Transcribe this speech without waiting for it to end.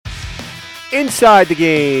Inside the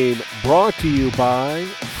Game, brought to you by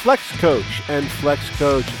Flex Coach and Flex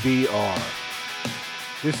Coach VR.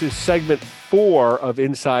 This is segment 4 of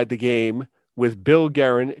Inside the Game with Bill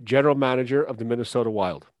Guerin, General Manager of the Minnesota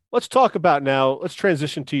Wild. Let's talk about now, let's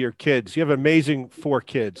transition to your kids. You have amazing 4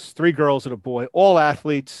 kids, 3 girls and a boy, all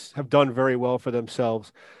athletes, have done very well for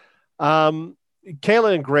themselves. Kayla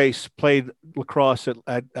and Grace played lacrosse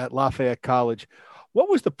at Lafayette College. What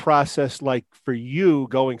was the process like for you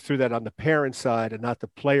going through that on the parent side and not the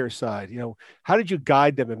player side? You know, how did you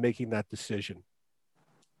guide them in making that decision?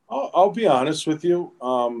 I'll be honest with you.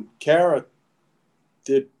 Kara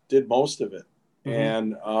did most of it,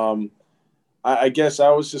 and I guess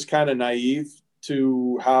I was just kind of naive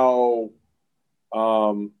to how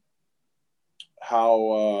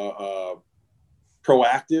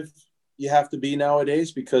proactive you have to be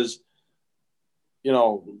nowadays, because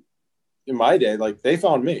in my day, like, they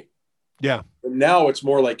found me. Yeah. But now it's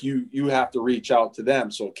more like you have to reach out to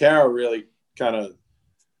them. So Kara really kind of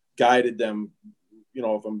guided them,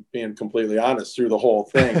 if I'm being completely honest, through the whole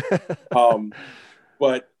thing.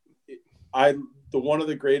 But one of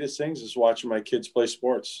the greatest things is watching my kids play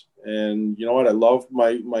sports. And you know what? I love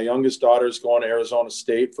my youngest daughter's going to Arizona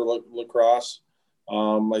State for lacrosse.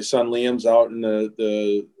 My son Liam's out in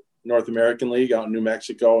the North American League out in New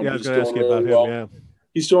Mexico, and he's doing really well. Yeah.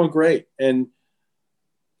 He's doing great. And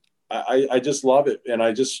I just love it. And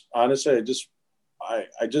I just honestly, I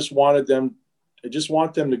just want them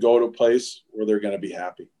to go to a place where they're going to be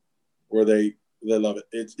happy, where they love it.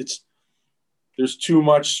 There's too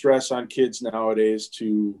much stress on kids nowadays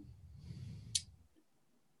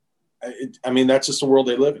that's just the world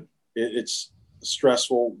they live in. It's a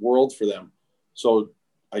stressful world for them. So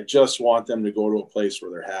I just want them to go to a place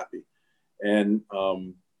where they're happy. And,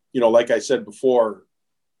 like I said before,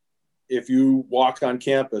 if you walk on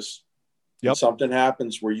campus and something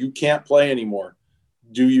happens where you can't play anymore,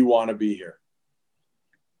 do you want to be here?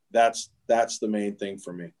 That's the main thing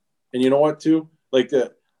for me. And you know what, too? Like,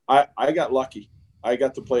 I got lucky. I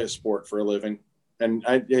got to play a sport for a living. And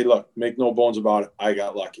hey, look, make no bones about it, I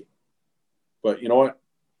got lucky. But you know what?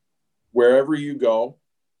 Wherever you go,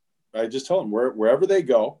 I just tell them wherever they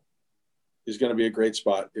go is going to be a great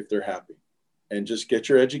spot if they're happy. And just get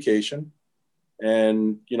your education.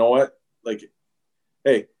 And you know what? Like,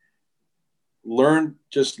 hey, learn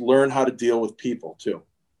how to deal with people too.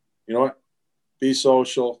 You know what? Be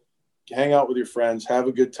social, hang out with your friends, have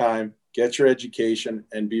a good time, get your education,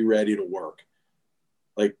 and be ready to work.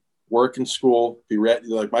 Like, work in school, be ready.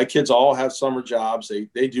 Like, my kids all have summer jobs.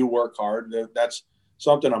 They do work hard. That's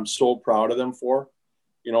something I'm so proud of them for.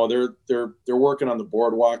 They're working on the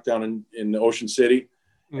boardwalk down in Ocean City.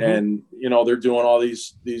 And, they're doing all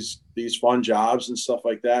these fun jobs and stuff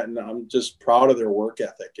like that. And I'm just proud of their work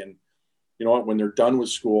ethic. And you know what, when they're done with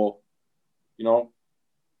school,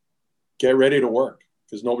 get ready to work,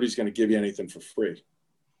 because nobody's going to give you anything for free.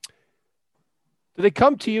 Do they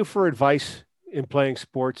come to you for advice in playing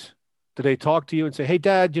sports? Do they talk to you and say, hey,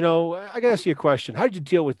 Dad, I got to ask you a question. How did you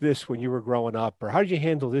deal with this when you were growing up? Or how did you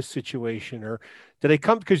handle this situation? Or do they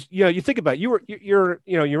come? Because, you think about it, you're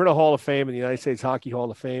in a Hall of Fame, in the United States Hockey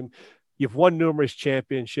Hall of Fame. You've won numerous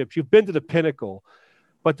championships. You've been to the pinnacle.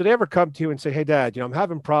 But do they ever come to you and say, hey, Dad, I'm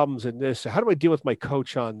having problems in this. How do I deal with my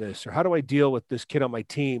coach on this? Or how do I deal with this kid on my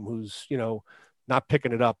team who's, not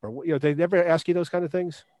picking it up? Or, they ever ask you those kind of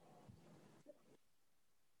things?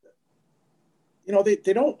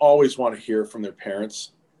 They don't always want to hear from their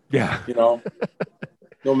parents. Yeah.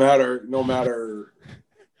 No matter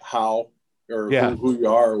how or who you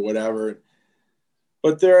are or whatever.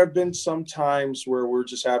 But there have been some times where we're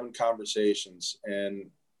just having conversations, and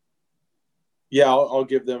I'll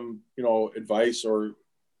give them, advice or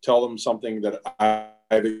tell them something that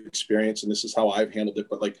I've experienced, and this is how I've handled it.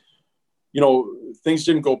 But things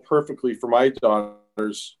didn't go perfectly for my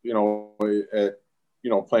daughters,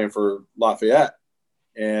 playing for Lafayette.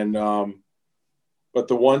 And, but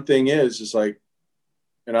the one thing is like,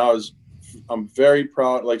 and I'm very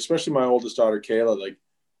proud, like, especially my oldest daughter, Kayla, like,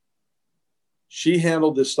 she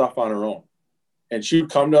handled this stuff on her own, and she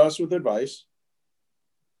would come to us with advice,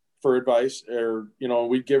 or,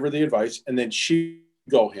 we'd give her the advice, and then she'd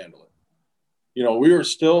go handle it. We were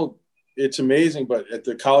still, it's amazing, but at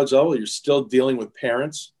the college level, you're still dealing with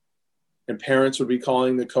parents, and parents would be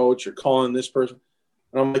calling the coach or calling this person.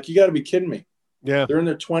 And I'm like, you got to be kidding me. Yeah. They're in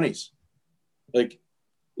their 20s. Like,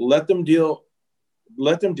 let them deal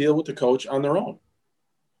with the coach on their own.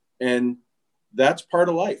 And that's part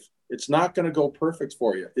of life. It's not going to go perfect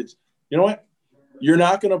for you. It's, you know what? You're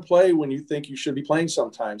not going to play when you think you should be playing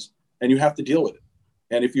sometimes, and you have to deal with it.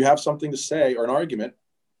 And if you have something to say or an argument,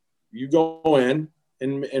 you go in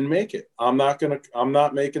and make it. I'm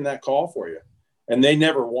not making that call for you. And they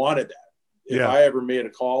never wanted that. If I ever made a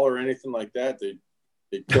call or anything like that,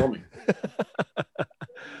 they'd kill me.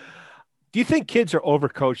 Do you think kids are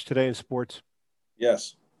overcoached today in sports?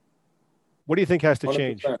 Yes. What do you think has to 100%.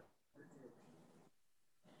 Change?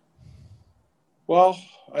 Well,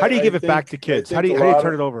 how do you give it back to kids? How do you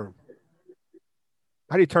turn it over?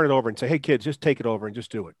 How do you turn it over and say, hey, kids, just take it over and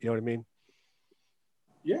just do it? You know what I mean?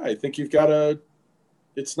 Yeah, I think you've got to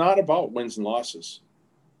 – it's not about wins and losses.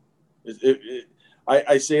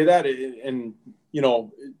 I say that, and, you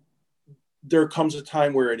know, there comes a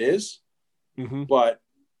time where it is, but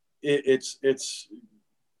it's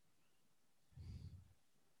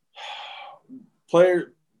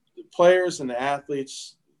players and the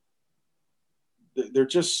athletes, they're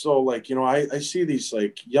just so, like, you know, I see these,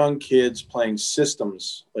 like, young kids playing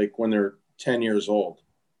systems, like, when they're 10 years old.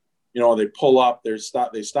 You know, they pull up, they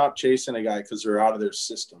stop chasing a guy because they're out of their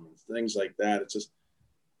system and things like that. It's just,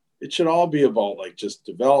 it should all be about, like, just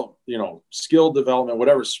skill development,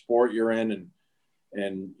 whatever sport you're in.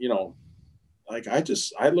 And, you know, like, I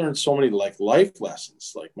learned so many, like, life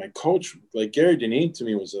lessons. Like, my coach, like, Gary Dineen to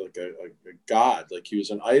me was like a god. Like, he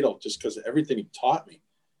was an idol just because of everything he taught me.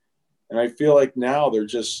 And I feel like now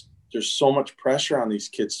there's so much pressure on these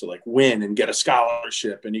kids to, like, win and get a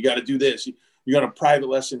scholarship, and you got to do this. You got a private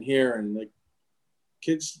lesson here, and, like,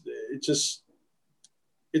 kids, it's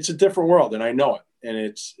a different world, and I know it.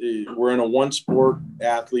 And we're in a one sport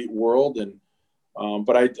athlete world, and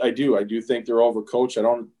but I do think they're overcoached. I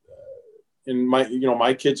don't, and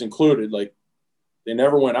my kids included, like, they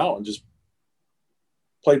never went out and just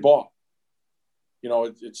played ball. You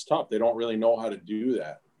know, it's tough. They don't really know how to do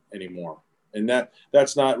that anymore, and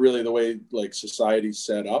that's not really the way, like, society's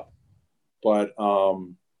set up. But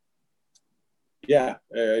yeah,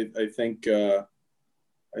 I think they're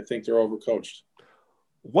overcoached.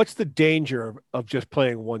 What's the danger of just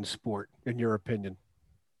playing one sport, in your opinion?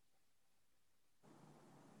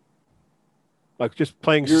 Like, just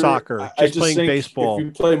playing soccer, just playing baseball. If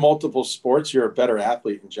you play multiple sports, you're a better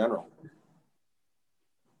athlete in general.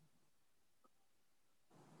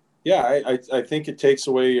 Yeah, I think it takes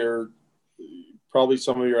away probably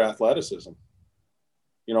some of your athleticism.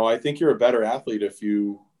 You know, I think you're a better athlete if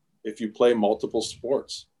you play multiple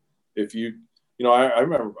sports. I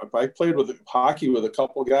remember I played with hockey with a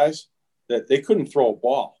couple of guys that they couldn't throw a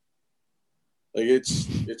ball. Like,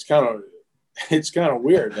 it's kind of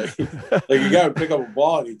weird. Like you got to pick up a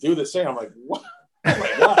ball and you do this thing. I'm like, what? Oh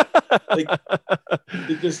my God! Like,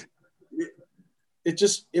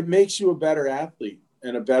 it makes you a better athlete,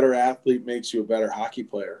 and a better athlete makes you a better hockey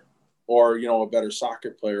player, or, you know, a better soccer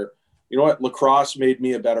player. You know what? Lacrosse made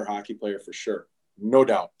me a better hockey player for sure, no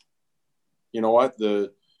doubt. You know what?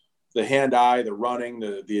 The hand-eye, the running,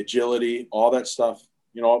 the agility, all that stuff,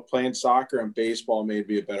 you know, playing soccer and baseball made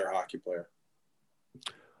me a better hockey player.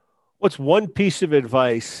 What's one piece of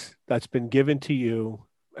advice that's been given to you,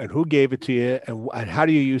 and who gave it to you, and how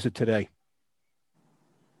do you use it today?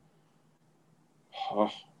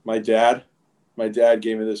 My dad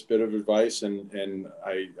gave me this bit of advice, and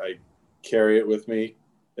I carry it with me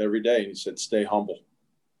every day. And he said, stay humble.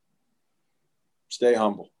 Stay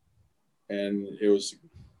humble. And it was,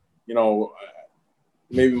 you know,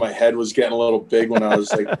 maybe my head was getting a little big when I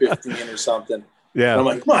was like 15 or something. Yeah. And I'm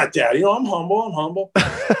like, come on, Dad, you know, I'm humble.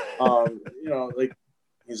 You know, like,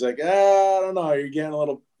 he's like, I don't know, you're getting a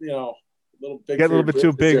little, you know, a little big. Get a little bit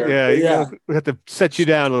too big. There. Yeah. We have to set you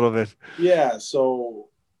down a little bit. Yeah. So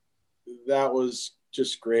that was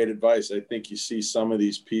just great advice. I think you see some of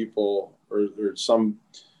these people or some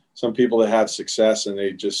people that have success, and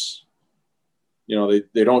they just, you know,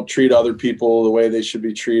 they don't treat other people the way they should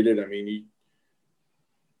be treated. I mean,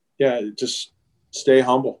 just stay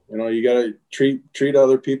humble. You know, you got to treat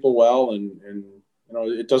other people well, and you know,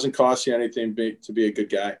 it doesn't cost you anything to be a good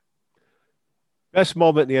guy. Best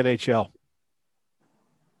moment in the NHL?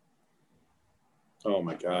 Oh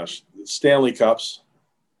my gosh, the Stanley Cups.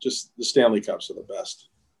 Just the Stanley Cups are the best.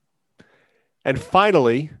 And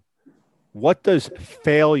finally, what does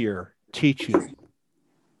failure teach you?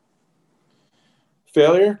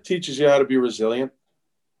 Failure teaches you how to be resilient.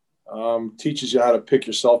 Teaches you how to pick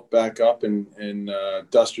yourself back up and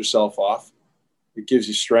dust yourself off. It gives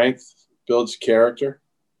you strength, builds character.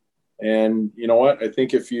 And you know what? I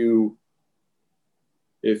think if you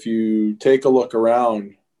take a look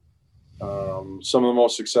around, some of the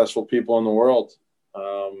most successful people in the world,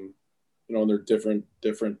 you know, they're different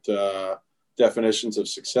definitions of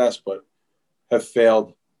success, but have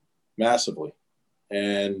failed massively.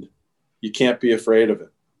 And you can't be afraid of it.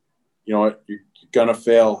 You know what? You're going to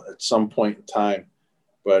fail at some point in time.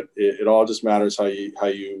 but it all just matters how you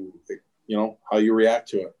react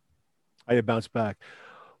to it. How you bounce back.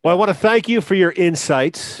 Well, I want to thank you for your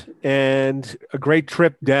insights and a great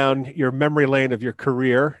trip down your memory lane of your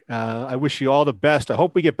career. I wish you all the best. I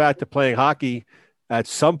hope we get back to playing hockey at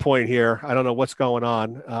some point here. I don't know what's going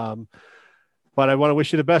on, but I want to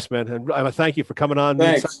wish you the best, man. And I thank you for coming on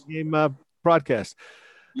the Inside the Game broadcast.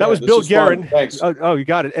 That was Bill Guerin. Thanks. Oh, you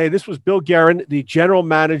got it. Hey, this was Bill Guerin, the general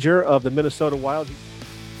manager of the Minnesota Wild.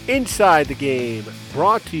 Inside the Game,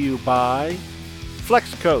 brought to you by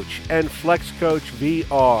Flex Coach and Flex Coach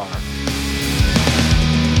VR.